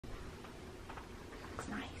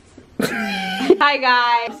Hi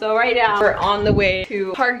guys. So right now we're on the way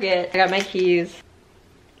to Target. I got my keys.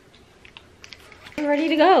 I'm ready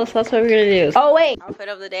to go, so that's what we're gonna do. Oh wait. Outfit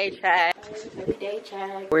of the day check. Everyday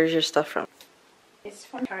check. Where's your stuff from? This is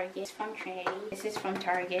from Target. It's from Trinity. This is from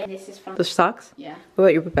Target. This is from... The socks? Yeah. What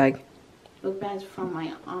about your book bag? Book bag's from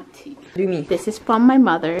my auntie. Do me. This is from my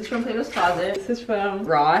mother. This is from Plato's Closet. This is from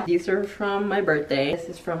Raw. These are from my birthday. This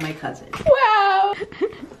is from my cousin. Wow!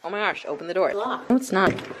 Oh my gosh, open the door. Lock. No, it's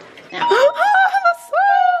not. Now.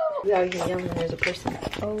 Yeah, you can yell when there's a person.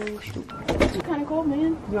 Oh shoot. It's kind of cold,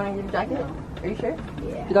 man. You want to get a jacket? Are you sure?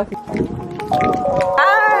 Yeah. You got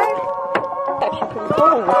Hi! Actually pretty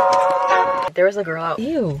cold. There was a girl out.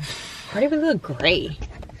 Ew. Why do we look gray?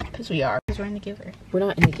 Because we are. Because we're in the giver. We're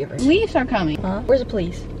not in the giver. Leaves are coming. Huh? Where's the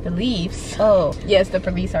police? The leaves. Oh. Yes, the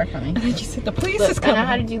police are coming. I think you said the police Look, is coming. I know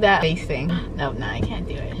how to do that face thing. No, I can't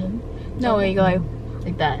do it. No way, you go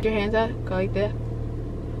like that. Put your hands up. Go like that.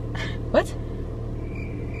 What?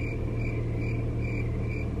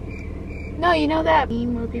 No, you know that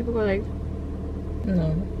meme where people go like...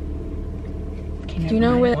 No. Okay, Do you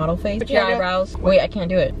know where model face? Put your Yeah. eyebrows. Wait, I can't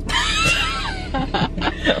do it.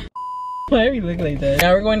 Why are we looking like that?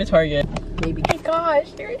 Now we're going to Target. Maybe. Oh my gosh,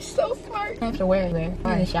 you're so smart. I have to wear it in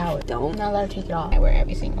the shower. Don't. I'm not allowed to take it off. I wear it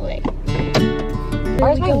every single day.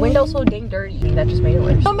 Why is my window so dang dirty? That just made it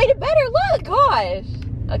worse. Oh, made it better. Look, gosh.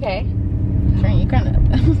 Okay. Sure, you kind of...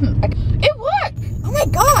 It worked! Oh my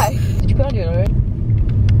gosh! Did you put on deodorant?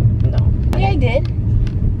 No. Yeah, I did.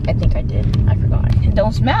 I think I did. I forgot. It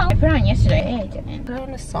don't smell. I put it on yesterday. Hey, I didn't. Put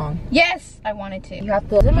on a song. Yes! I wanted to. You have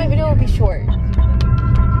to. Then my video will be short.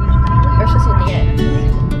 Or it's just at the end.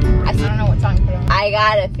 I don't know what song to put on. I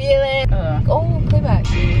gotta feel it. Oh, playback.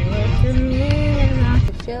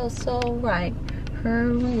 It feels so right.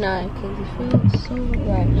 Her and I, cause it feels so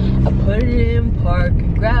right. I put it in park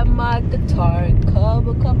and grab my guitar and cup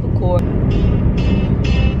a chord.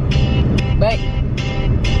 Wait.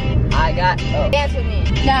 I got. Oh. Dance with me.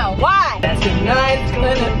 Now, Why? That's tonight's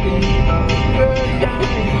gonna be.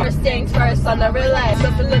 First things first, I'll never relax.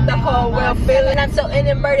 Up and let the whole world feel it. I'm so in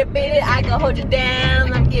it, motivated, I can hold you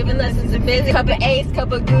down. I'm giving lessons in physics. Cup of Ace,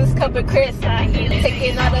 cup of Goose, cup of Chris.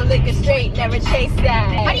 Taking all the liquor straight, never chase that.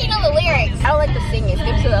 how do you know the lyrics? I don't like the singing.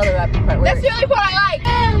 Skip to the other rapping part. That's the only part I like.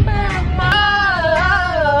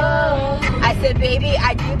 I said, baby,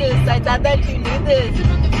 I do this. I thought that you knew this.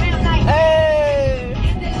 Hey.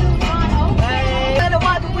 Hey. I don't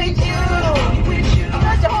want to with you.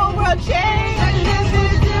 Let the whole world change.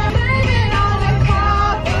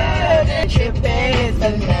 Tripping is a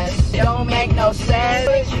mess. Don't make no sense,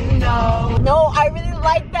 but you know. No, I really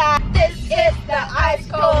like that. This is the ice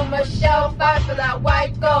cold Michelle fight for that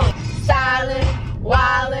white gold. Silent,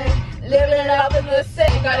 wildin', living it up in the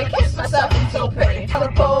city. Gotta kiss myself, I'm so pretty.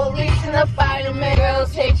 The police and the firemen,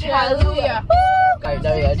 girls hate you, hallelujah. Alright,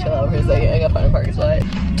 now we gotta chill out for a second. I gotta find a parking spot.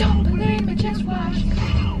 Don't believe me, just watch.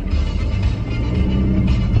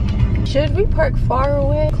 Should we park far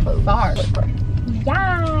away? Close. Far.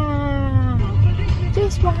 Yeah.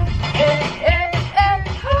 Just watch.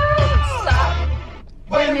 Stop.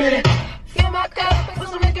 Wait a minute. Fill my cup, put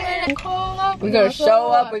some liquor in it. Call up. We're gonna show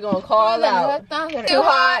up. We're gonna call out. Too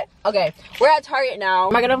hot. Okay, we're at Target now.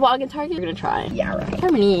 Am I gonna vlog in Target? We're gonna try. Yeah, right.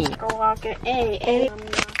 Harmony. Go walk it. Hey.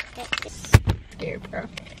 Scared, bro.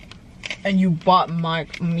 And you bought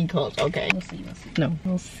me clothes. Okay. We'll see. No.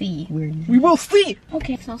 We'll see. We will see.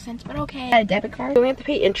 Okay, makes no sense, but okay. Got a debit card? You only have to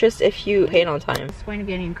pay interest if you pay it on time. What's the point of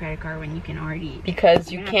getting a credit card when you can already?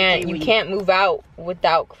 Because you can't move out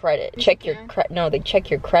without credit. Check your credit. No, they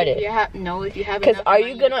check your credit. If you have 'Cause enough are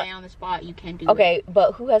money you gonna to pay on the spot, you can do it. Okay,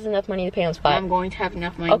 but who has enough money to pay on the spot? I'm going to have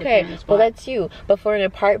enough money to pay Okay, on the spot. well that's you. But for an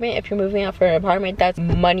apartment, if you're moving out for an apartment, that's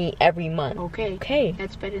money every month. Okay. Okay.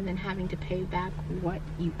 That's better than having to pay back what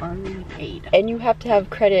you already paid. And you have to have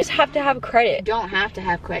credit. Just have to have You credit. don't have to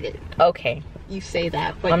have credit. Okay. You say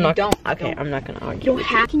that, but I'm you not. don't. Okay, Don't. I'm not gonna argue. You don't with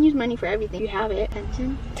have. You can use money for everything. You have it.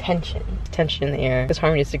 Attention. Tension in the air. Because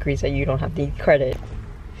Harmony disagrees that you don't have the credit.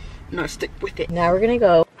 No, stick with it. Now we're gonna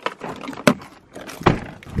go.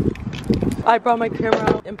 I brought my camera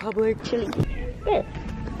out in public. Chili. There.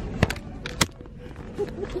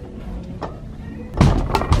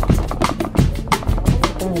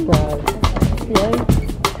 Oh god. Yeah.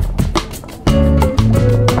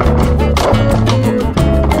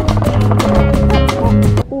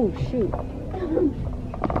 Oh shoot.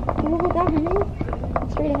 Can you hold that,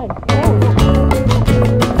 honey? Straight ahead.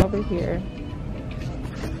 Oh. Over here.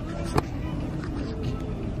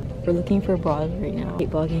 We're looking for bras right now. I hate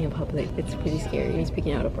vlogging in public. It's pretty scary. He's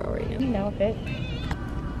picking out a bra right now. No outfit.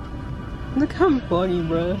 Look how funny,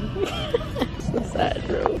 bro. So sad,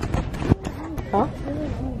 bro. Huh?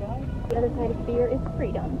 The other side of fear is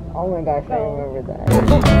freedom. Oh my gosh, I remember that.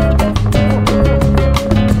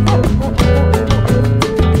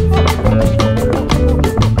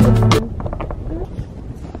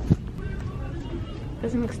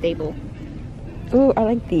 Doesn't look stable. Ooh, I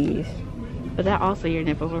like these. But that also your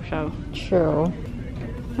nipples will show. True.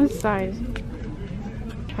 What size?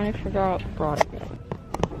 Trying to figure out the product.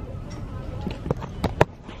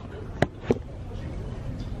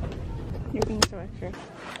 You're being so extra.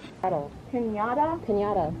 Pinata?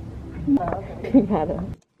 Pinata. Okay.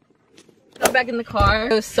 Pinata. Got back in the car.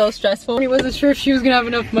 It was so stressful. He wasn't sure if she was gonna have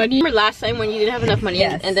enough money. Remember last time when you didn't have enough money?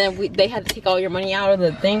 Yes. And then they had to take all your money out of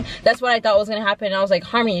the thing? That's what I thought was gonna happen. And I was like,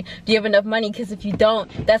 Harmony, do you have enough money? Because if you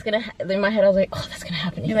don't, that's gonna in my head I was like, oh, that's gonna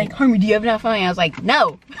happen. You're like, Harmony, do you have enough money? I was like,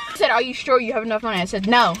 no. He said, are you sure you have enough money? I said,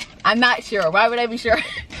 no, I'm not sure. Why would I be sure?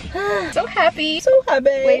 So happy. So happy.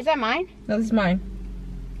 Wait, is that mine? No, this is mine.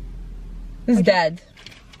 This is Dad's.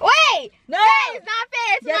 Wait! No! That is not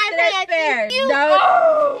fair! It's yes, my it is fair. You. No,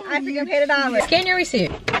 Oh. I freaking paid $1. Scan your receipt.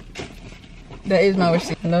 That is my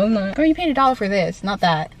receipt. No, it's not. Girl, you paid $1 for this, not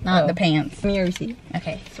that. Not the pants. Give me your receipt.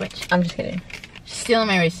 Okay, switch. I'm just kidding. Stealing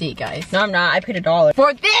my receipt, guys. No, I'm not. I paid $1.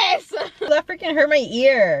 For this! That freaking hurt my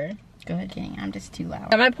ear. Good, kidding. I'm just too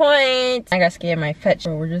loud. At my point. I got scanned my fetch.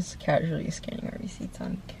 We're just casually scanning our receipts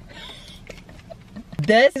on.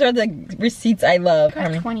 These are the receipts I love. I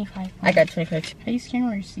got 25. I got 25. How you scan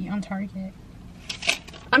my receipt on Target?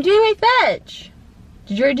 I'm doing my fetch.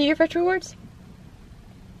 Did you already do your fetch rewards?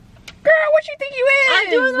 Girl, what you think you is? I'm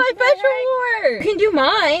doing my fetch reward. You can do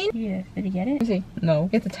mine. Yeah, did you get it? Let me see. No.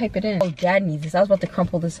 You have to type it in. Oh, Dad needs this. I was about to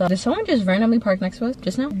crumple this up. Did someone just randomly park next to us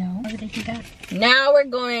just now? No. Why would they do that? Now we're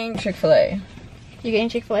going Chick-fil-A. You getting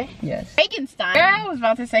Chick-fil-A? Yes. Frankenstein. Girl, I was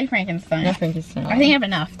about to say Frankenstein. Not Frankenstein. I think I have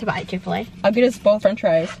enough to buy Chick-fil-A. I'll get us both French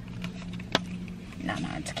fries. No,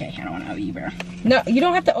 it's okay. I don't want to owe you, bro. No, you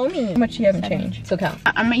don't have to owe me. How much you haven't changed? So count.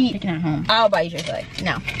 I'm gonna eat chicken at home. I'll buy you Chick-fil-A.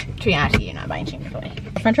 No. Trina, actually, you're not buying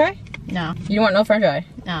Chick-fil-A. French fry? No. You don't want no French fry?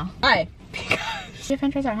 No. Why? Because your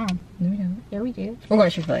French fries are at home. No, we don't. Yeah, we do. We're going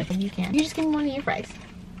to Chick-fil-A. You can. You just give me one of your fries.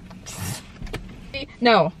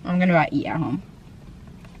 No, I'm gonna eat at home.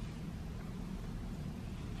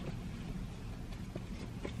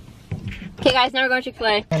 Okay, guys, now we're going to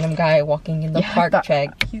Chick-fil-A. Random guy walking in the park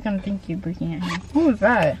check. He's gonna think you're breaking at him. Who was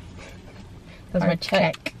that? That's my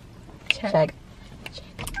check. Check.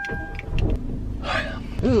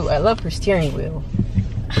 Ooh, I love her steering wheel.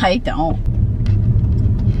 I don't.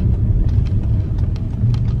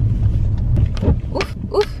 Oof.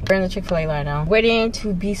 We're in the Chick-fil-A line now. Waiting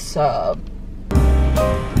to be subbed.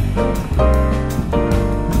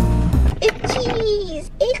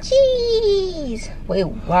 Itchies! Wait,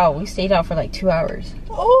 wow, we stayed out for like 2 hours.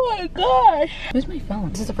 Oh my gosh! Where's my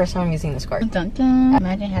phone? This is the first time I'm using this card. Dun dun.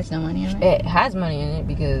 Imagine it has no money in it. It has money in it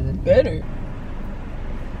because it's better.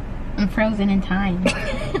 I'm frozen in time.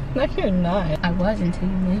 No, you're not. I was until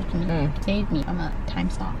you moved me. Saved me from a time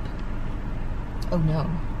stop. Oh no.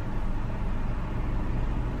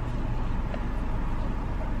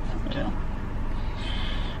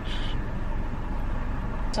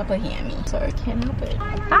 Stop looking at me. Sorry, I can't help it.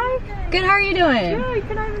 Hi. Good, how are you doing? Good.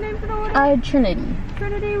 Can I have a name for the order? Trinity.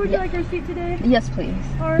 Trinity, would you like your seat today? Yes, please.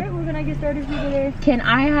 Alright, we're gonna get started for today. Can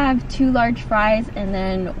I have 2 large fries and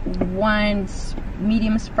then 1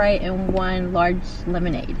 medium Sprite and 1 large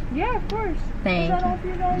lemonade? Yeah, of course. Thank Is that all for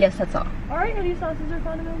you guys? Yes, that's all. Alright, any sauces or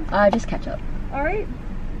condiments? Just ketchup. Alright.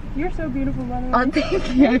 You're so beautiful, by the way. Oh,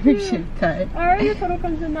 thank you. I appreciate that. Alright, your total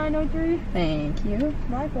comes to 903. Thank you.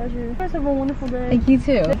 My pleasure. You guys have a wonderful day. Thank you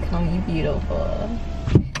too. Call me beautiful.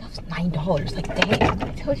 That was $9. Like, dang.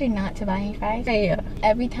 I told you not to buy any fries. Hey,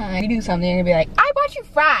 Every time you do something, you're gonna be like, I bought you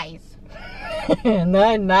fries. no,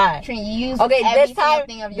 I'm not. Trini, you use Okay, this time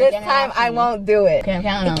I won't do it. Okay, I'm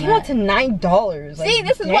counting on It came out to $9. Like, see,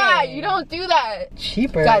 this is why you don't do that.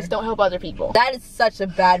 Cheaper. Guys, don't help other people. That is such a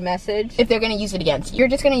bad message. If they're gonna use it against you, you're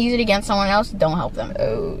just gonna use it against someone else. Don't help them.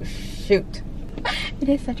 Oh shoot. It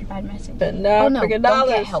is such a bad message. But no, no, freaking don't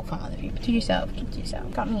dollars. get help from other people. Do yourself. Keep to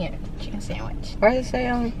yourself. Got me a chicken sandwich. Why does it say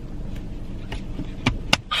You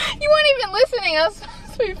weren't even listening. That's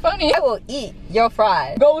supposed to be funny. I will eat your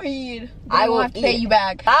fries. Go ahead. I will have to pay eat. you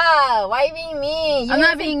back. Ah, why are you being mean? You I'm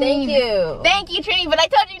not didn't being say mean. Thank you. Thank you, Trini, but I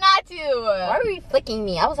told you not to. Why were you flicking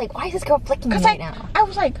me? I was like, why is this girl flicking me right now? I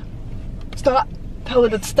was like, stop. Tell her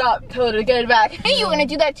to stop. Tell her to get it back. And you were gonna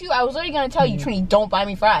do that too. I was literally gonna tell you, Trini, don't buy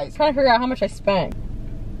me fries. I'm trying to figure out how much I spent.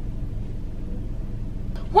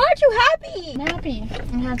 Why aren't you happy? I'm happy.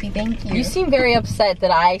 I'm happy. Thank you. You seem very upset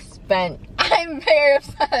that I spent. I'm very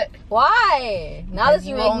upset. Why? Now that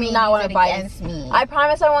you make me not want to buy it. Me. I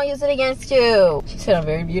promise I won't use it against you. She said I'm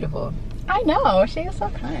very beautiful. I know, she was so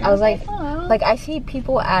kind. I was like, "Aw." like I see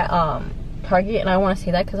people at Target, and I want to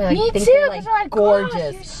say that because I like, Me think too, they're 'cause like I'm like, gorgeous.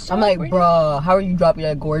 gosh, you're so I'm like, pretty. bruh, how are you dropping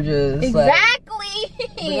that gorgeous? Like,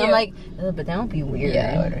 Exactly. I'm like, but that would be weird.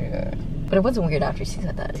 Yeah. But it wasn't weird after she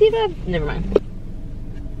said that. See that? Never mind.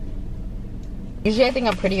 Usually I think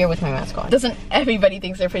I'm prettier with my mask on. Doesn't everybody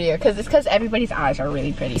thinks they're prettier? Because it's because everybody's eyes are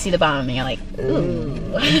really pretty. You see the bottom of me, you're like, ooh.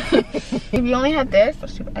 If you only had this,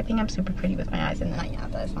 I think I'm super pretty with my eyes, and then I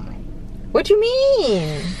have this. I'm like, What you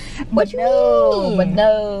mean? What you mean? But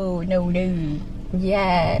no.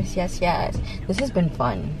 Yes. This has been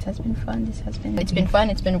fun. This has been fun. It's been fun.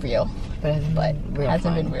 It's been real. But it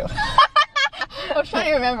Hasn't been real. I was trying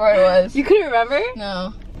to remember what it was. You couldn't remember?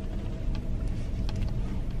 No.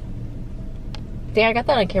 Dang, I got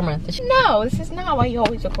that on camera. No, this is not why you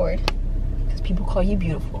always record. Because people call you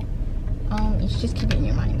beautiful. You should just keep it in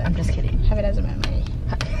your mind. I'm just kidding. Have it as a memory.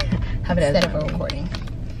 Have it as Instead a of a memory. recording.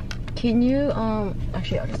 Can you,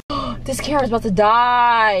 actually, I'll just... This camera's about to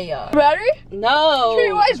die. Battery? No.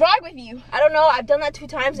 Tree, what is wrong with you? I don't know. I've done that 2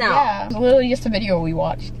 times now. Yeah. It's literally just a video we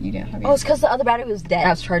watched. You didn't have it. Oh, it's because the other battery was dead. I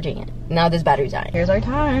was charging it. Now this battery's dying. Here's our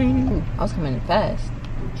time. Ooh, I was coming in fast.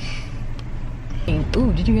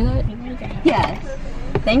 Ooh, did you hear that? Yes.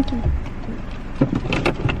 Thank you.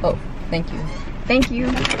 Oh, thank you. Thank you.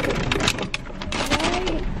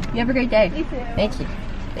 Bye. You have a great day. You too. Thank you.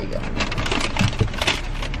 There you go.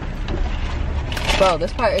 Bro,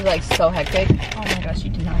 this part is like so hectic. Oh my gosh, you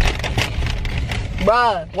did not.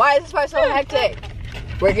 Bruh, why is this part so hectic?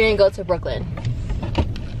 We're gonna go to Brooklyn.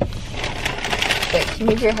 Wait, can you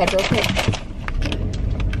move your head real quick?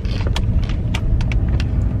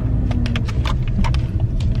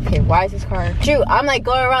 Okay, why is this car? Shoot, I'm like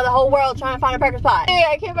going around the whole world trying to find a parking spot. Hey,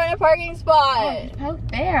 I can't find a parking spot. Oh,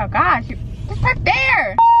 there. Gosh, just park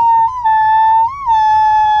there.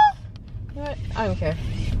 You know what? I don't care.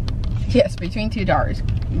 Yes, between 2 doors.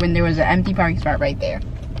 When there was an empty parking spot right there.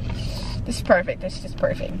 This is perfect. This is just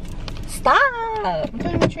perfect. Stop. I'm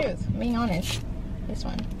telling the truth. I'm being honest. This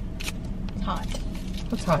one. It's hot.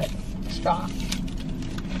 What's hot? Straw.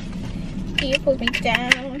 You pulled me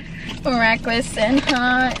down. Reckless and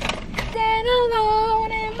hot. Stand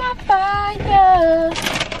alone in my fire.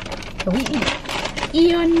 Can we eat?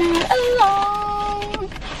 You're not alone.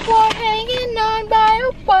 We're hanging on by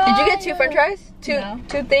a wire. Did you get 2 french fries? No.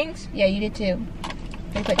 Two things? Yeah, you did too.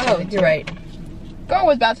 They put 2 Oh, in you're too. right. Girl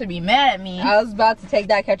was about to be mad at me. I was about to take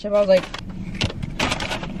that ketchup. I was like,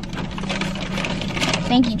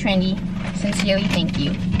 Thank you, Trendy. Sincerely, thank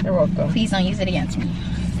you. you're welcome. Please don't use it against me.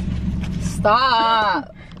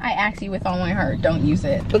 Stop. I ask you with all my heart, don't use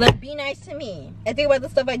it. But then be nice to me. And think about the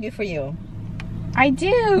stuff I do for you. I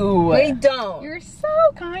do. Wait, don't. You're so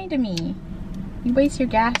kind to me. You waste your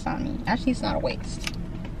gas on me. Actually, it's not a waste.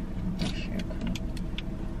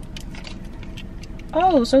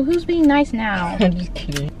 Oh, so who's being nice now? I'm just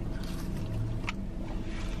kidding.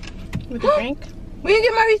 With the drink? We didn't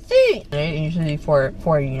get my receipt. It's usually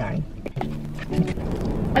 $4.89.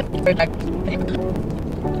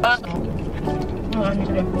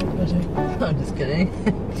 I'm just kidding.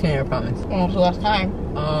 I promise. When was the last time?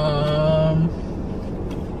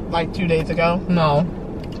 Like 2 days ago? No.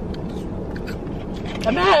 I've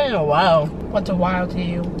been had it in a while. What's a while to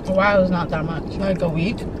you? A while is not that much. Like a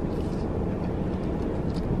week.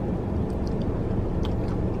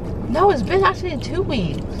 No, it's been actually 2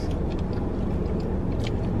 weeks.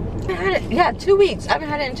 I had it, yeah, 2 weeks. I haven't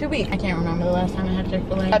had it in 2 weeks. I can't remember the last time I had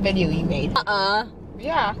Chick-fil-A. That video you made. Yeah.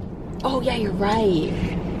 Yeah. Oh, yeah, you're right.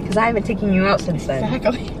 Because I haven't taken you out since then.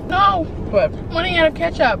 Exactly. No. What? I'm running out of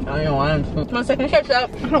ketchup. I don't want to. My second ketchup.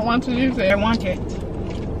 I don't want to use it. I want it.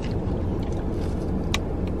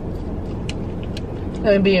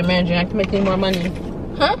 Let me be your manager. I can make you more money.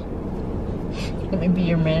 Huh? Let me be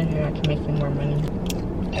your manager. I can make you more money.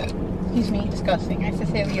 Excuse me. Disgusting. I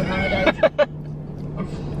sincerely apologize.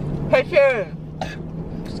 Hey, Sharon.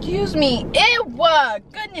 Excuse me. Ew.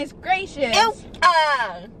 Goodness gracious. Ew.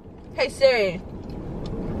 Hey, Siri.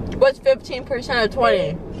 What's 15% of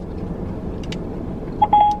 20?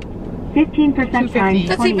 15% times 250.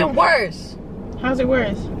 That's 20. even worse. How's it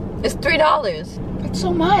worse? It's $3. It's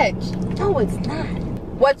so much. No, it's not.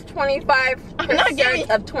 What's 25% I'm not giving-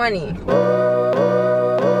 of 20?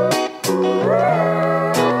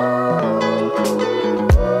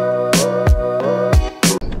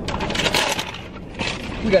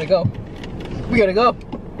 We gotta go. We gotta go.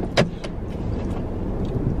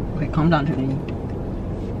 Okay, calm down, Tony.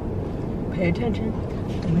 Pay attention.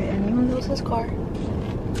 Don't hit anyone else's car.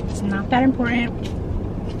 It's not that important.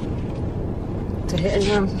 To hit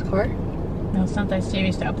anyone else's car? No, it's not that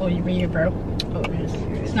serious to upload your video, bro. Oh, it is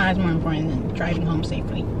serious. It's not as more important than driving home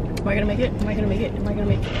safely. Am I gonna make it? Am I gonna make it? Am I gonna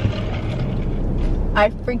make it? I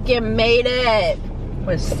freaking made it.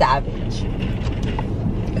 What a savage.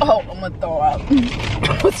 Oh, I'm gonna throw up.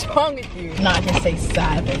 What's wrong with you? Not just say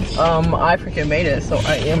savage. I freaking made it, so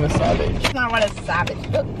I am a savage. It's not what a savage.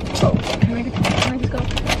 Oh, can I just go?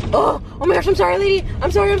 Oh my gosh, I'm sorry, lady. I'm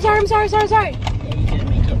sorry. Yeah, you didn't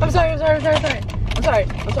make it. I'm sorry.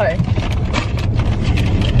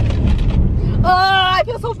 Oh, I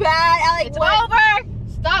feel so bad. Alex, It's over.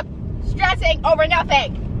 Stop stressing over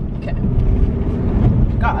nothing. Okay.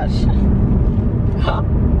 Gosh.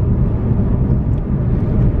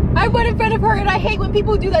 I went in front of her and I hate when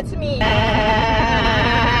people do that to me.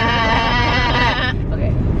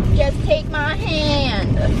 Okay. Just take my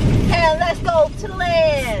hand. And let's go to the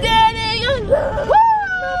land. Woo!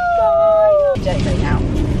 Jet right now.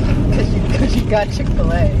 Cause you got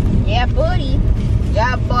Chick-fil-A. Yeah, buddy.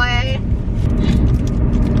 Yeah, boy.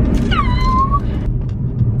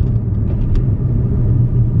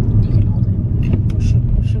 You can hold it.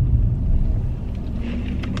 Shoot.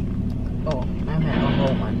 Oh, I'm having a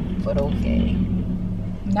whole one, but okay.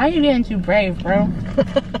 Now you're getting too brave, bro.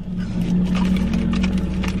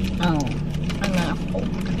 Oh, I'm gonna hold.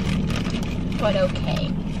 But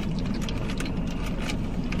okay.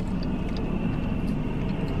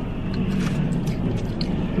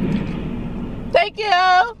 Thank you.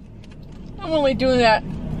 I'm only doing that.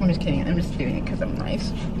 I'm just kidding. I'm just doing it because I'm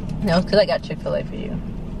nice. No, it's because I got Chick-fil-A for you.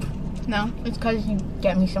 No, it's because you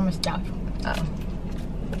get me so much stuff. Oh.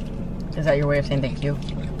 Is that your way of saying thank you?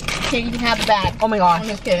 Here, you can have the bag. Oh my I'm gosh.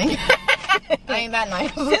 just kidding. I ain't that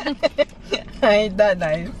nice. I ain't that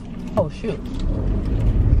nice. Oh shoot.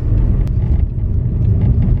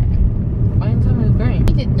 Why didn't tell me it was green?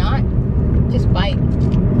 You did not just bite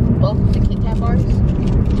both of the Kit Kat bars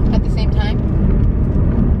at the same time.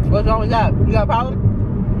 What's wrong with that? You got a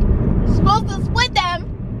problem? You're supposed to split them.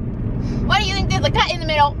 Why do you think there's a cut in the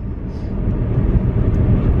middle?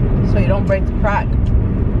 So you don't break the crack.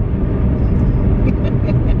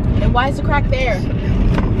 And why is the crack there?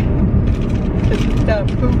 That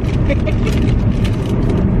poop.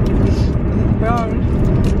 Wrong.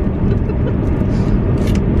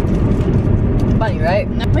 Funny, right?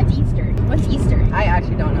 No, what's Easter? What's Easter? I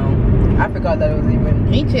actually don't know. I forgot that it was even.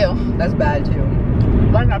 Me too. That's bad too.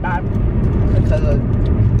 That's not bad. Because of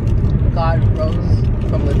God rose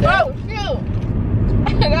from the dead. Oh, shoot!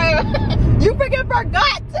 You freaking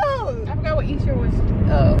forgot too! I forgot what Easter was.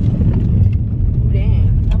 Oh.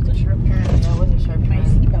 Dang. That was a sharp turn. That was a sharp My turn.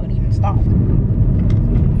 seatbelt even stopped.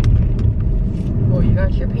 Well, you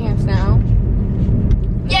got your pants now.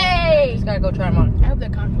 Yay! Just gotta go try them on. I hope they're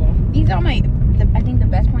comfortable. These are I think the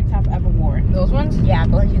best points I've ever worn. Those ones? Yeah,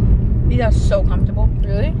 but these are so comfortable.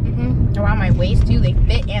 Really? Mm-hmm. Around my waist too, they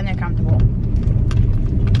fit and they're comfortable.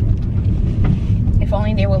 If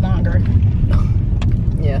only they were longer.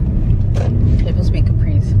 Yeah. They're supposed to be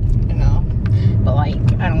capris. You know. But like,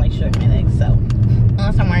 I don't like showing my legs, so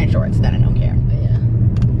unless I'm wearing shorts, then I don't care. But yeah.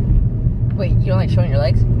 Wait, you don't like showing your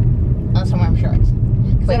legs? Unless I'm wearing shorts.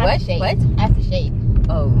 Wait, I have what? to shave. What? I have to shave.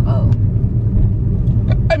 Oh.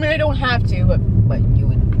 I mean, I don't have to, but But you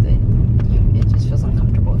would. It just feels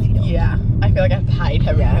uncomfortable if you don't. yeah, I feel like I have to hide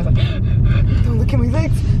everything. Yeah. I was like, Don't look at my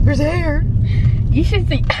legs. There's hair. you should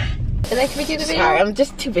see. Did I do the video? Sorry, I'm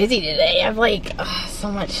just too busy today. I have like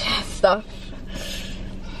so much stuff.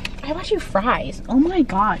 I bought you fries. Oh my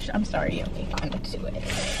gosh. I'm sorry. Okay, fine. Let's do it.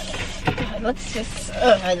 Let's just.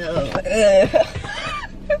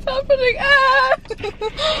 It's happening. Ah!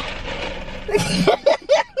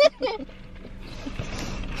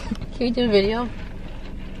 Can we do a video?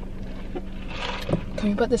 Can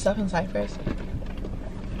we put this stuff inside first?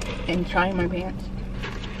 And try my pants?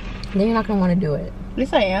 Then you're not gonna want to do it.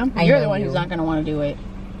 Yes, I am. I You're know the one you. who's not gonna want to do it.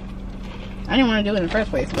 I didn't want to do it in the first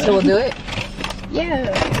place. But So we'll do it.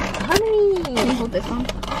 yeah. Honey. Can you hold this one?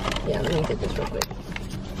 Yeah, let me get this real quick.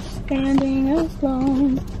 Standing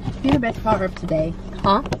alone. You're the best part of today.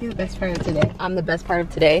 Huh? You're the best part of today. I'm the best part of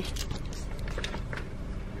today.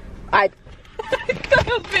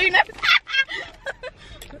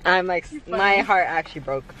 I'm like, my heart actually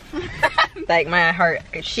broke. Like my heart,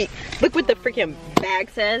 look what the freaking bag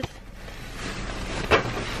says.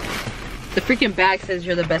 The freaking bag says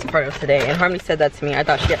you're the best part of today. And Harmony said that to me. I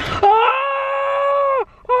thought she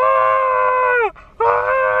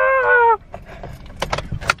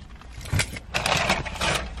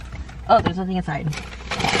Oh, there's nothing inside.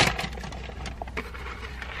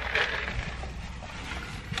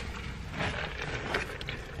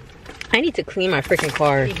 I need to clean my freaking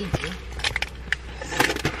car.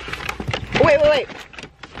 Oh, wait.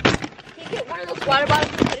 Can you get one of those water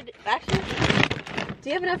bottles and put it back here? Do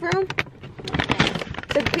you have enough room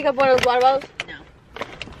to pick up one of those water bottles? No.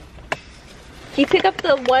 Can you pick up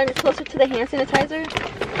the one closer to the hand sanitizer?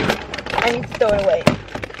 I need to throw it away.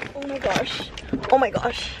 Oh my gosh. Oh my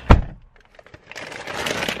gosh.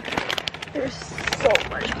 There's so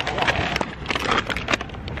much water.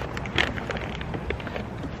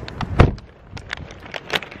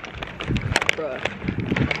 Bruh.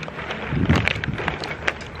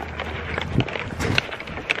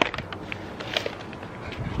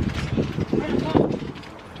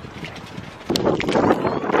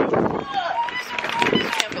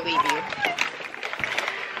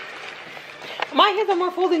 My hands are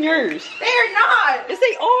more full than yours. They're not. Yes,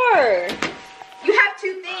 they are. You have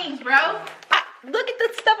two things, bro. Look at the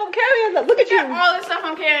stuff I'm carrying. Look at Look at you. all the stuff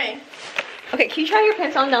I'm carrying. Okay, can you try your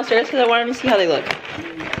pants on downstairs? Because I wanted to see how they look.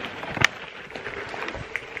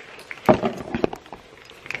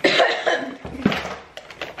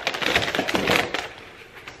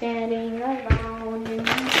 Standing alone in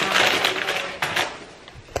my house.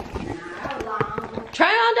 Try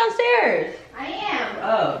it on downstairs. I am.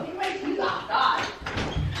 Oh. You got God.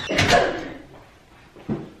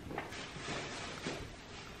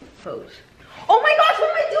 Pose. Oh my gosh, what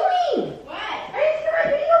am I doing? What? I didn't see my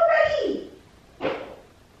video ready.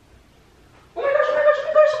 Oh my gosh, oh my gosh, oh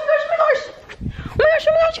my gosh, oh my gosh, oh my gosh. Oh my gosh,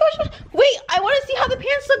 oh my gosh, oh my gosh. Wait, I want to see how the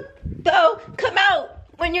pants look, though. Come out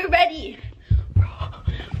when you're ready.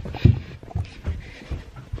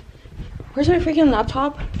 Where's my freaking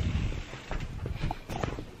laptop?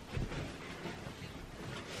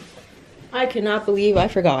 I cannot believe I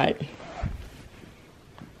forgot.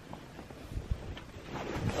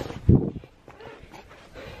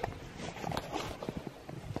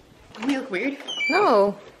 Don't you look weird?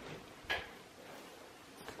 No.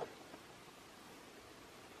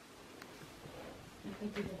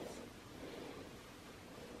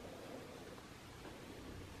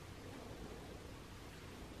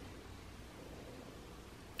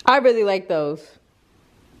 I really like those.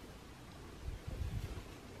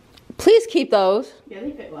 Please keep those. Yeah,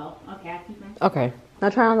 they fit well. Okay, I keep them. Okay. Now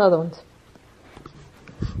try on the other ones.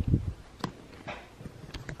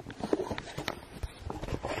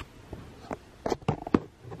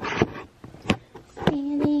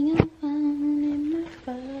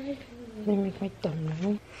 Let me make my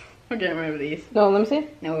thumbnail. We're getting rid of these. No, let me see.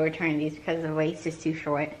 No, we're returning these because the waist is too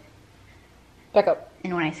short. Back up.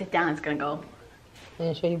 And when I sit down, it's gonna go.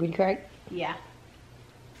 And show you booty crack. Yeah.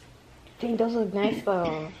 Dang, those look nice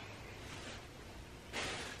though.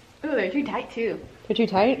 Ooh, they're too tight too. They're too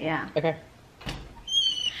tight? Yeah. Okay.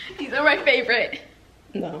 These are my favorite.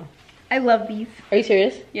 No. I love these. Are you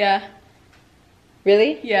serious? Yeah.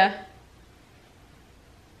 Really? Yeah.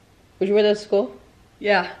 Would you wear those to school?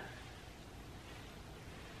 Yeah.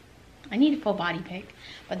 I need a full body pic,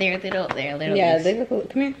 but they're little. They're little. Yeah, loose. they look.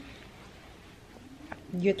 Come here.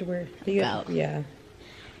 You have to wear. Belt. Yeah.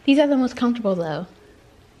 These are the most comfortable though.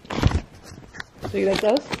 So you like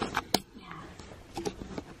those? I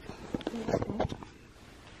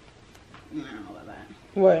don't know about that.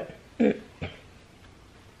 What?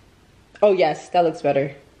 Oh yes, that looks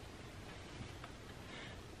better.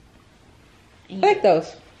 I like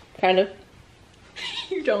those. Kind of.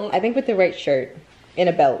 You don't. I think with the right shirt and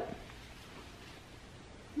a belt.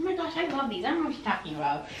 Oh my gosh, I love these. I don't know what you're talking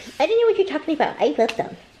about. I didn't know what you're talking about. I love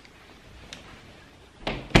them.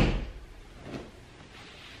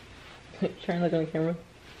 Try and look on the camera.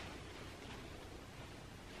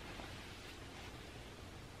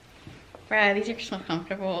 Bruh, these are so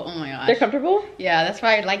comfortable. Oh my gosh. They're comfortable? Yeah, that's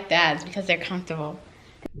why I like dads, because they're comfortable.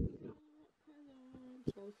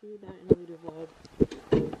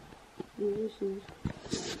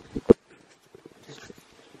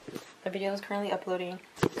 The video is currently uploading.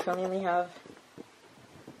 Currently only have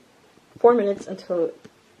 4 minutes until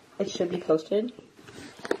it should be posted.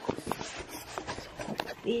 So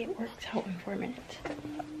hopefully it works out in 4 minutes.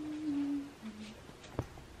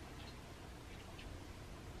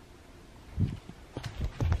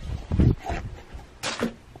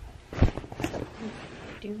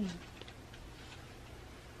 What are you doing?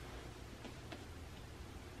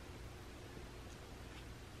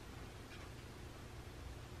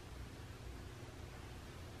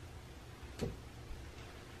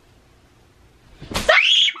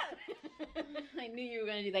 I knew you were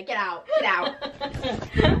gonna do that. Get out. Get out.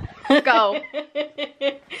 Let's go.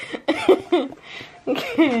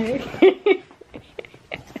 Okay.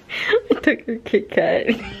 I took your Kit Kat.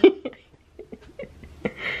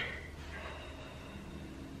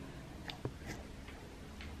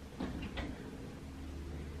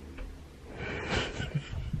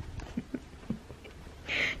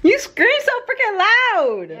 You scream so freaking loud.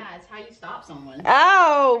 loud. Yeah, it's how you stop someone.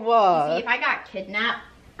 Ow. See, if I got kidnapped,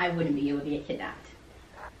 I wouldn't be able to get kidnapped.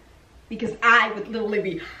 Because I would literally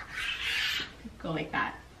be go like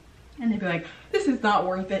that. And they'd be like, this is not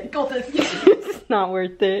worth it. Go this. It's not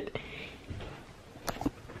worth it.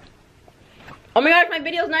 Oh my gosh, my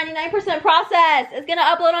video's 99% processed. It's gonna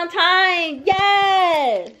upload on time.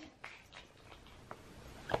 Yes.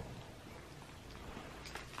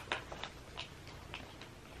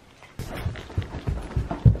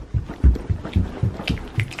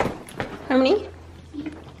 Harmony,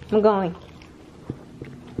 I'm going.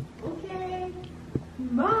 Okay.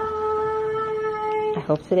 Bye. I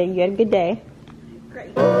hope today you had a good day.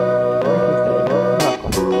 Great. All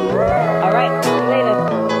right, see you later.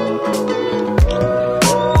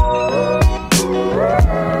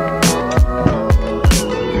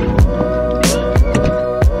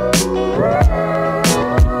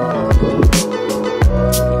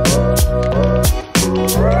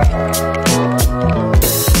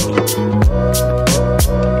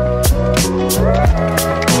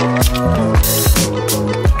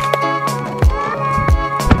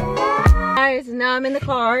 Now I'm in the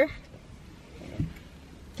car.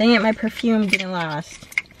 Dang it, my perfume didn't last.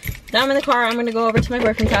 Now I'm in the car. I'm gonna go over to my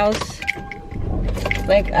boyfriend's house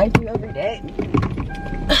like I do every day.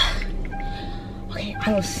 Okay,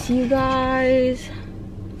 I will see you guys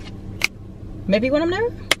maybe when I'm there.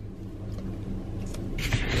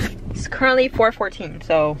 It's currently 4:14,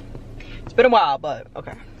 so it's been a while, but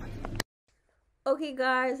okay. Okay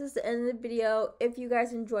guys, this is the end of the video. If you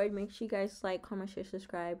guys enjoyed, make sure you guys like, comment, share,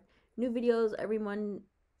 subscribe. New videos every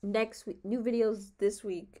next week. New videos this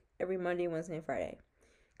week every Monday, Wednesday, and Friday.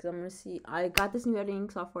 Because I'm gonna see. I got this new editing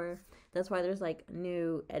software. That's why there's like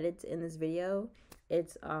new edits in this video.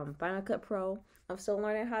 It's Final Cut Pro. I'm still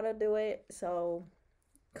learning how to do it, so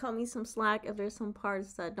cut me some slack if there's some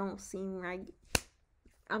parts that don't seem right.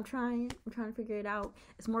 I'm trying to figure it out.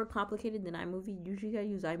 It's more complicated than iMovie. Usually I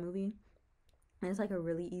use iMovie, and it's like a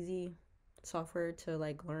really easy software to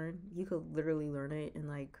like learn. You could literally learn it in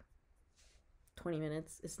like 20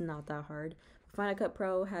 minutes. It's not that hard. Final Cut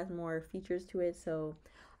Pro has more features to it, so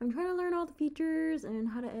I'm trying to learn all the features and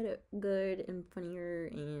how to edit good and funnier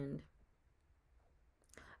and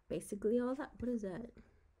basically all that. What is that?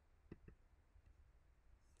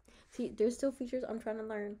 See, there's still features I'm trying to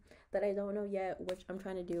learn that I don't know yet, which I'm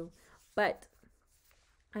trying to do. But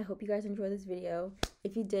I hope you guys enjoyed this video.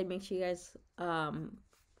 If you did, make sure you guys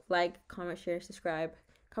like, comment, share, subscribe.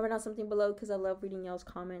 Comment on something below because I love reading y'all's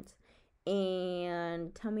comments.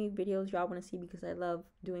 And tell me videos y'all want to see because I love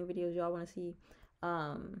doing videos y'all want to see.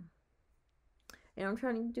 And I'm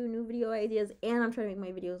trying to do new video ideas, and I'm trying to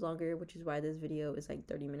make my videos longer, which is why this video is like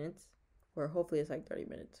 30 minutes, or hopefully it's like 30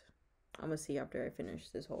 minutes. I'm gonna see after I finish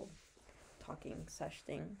this whole talking sesh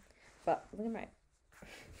thing. But look at my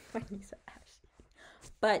niece Ash.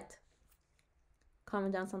 But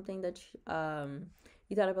comment down something that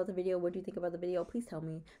you thought about the video. What do you think about the video? Please tell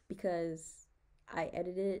me, because I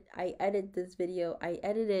edited this video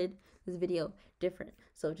different.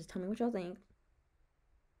 So just tell me what y'all think.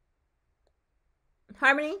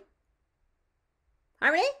 Harmony?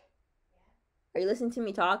 Harmony? Yeah. Are you listening to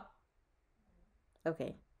me talk?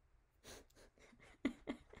 Okay.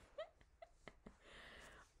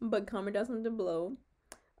 But comment down something below.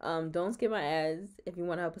 Don't skip my ads if you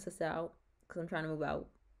want to help us out, because I'm trying to move out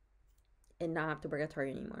and not have to work at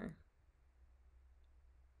Target anymore.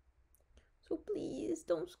 So please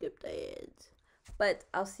don't skip the ads. But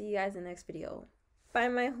I'll see you guys in the next video. Bye,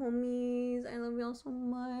 my homies. I love y'all so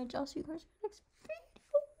much. I'll see you guys in the next video.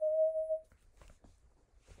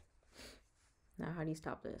 Now, how do you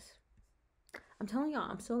stop this? I'm telling y'all,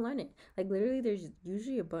 I'm still learning. Like, literally, there's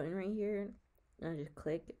usually a button right here. And I just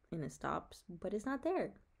click and it stops. But it's not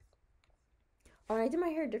there. Oh, I did my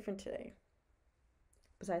hair different today.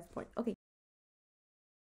 Besides the point. Okay.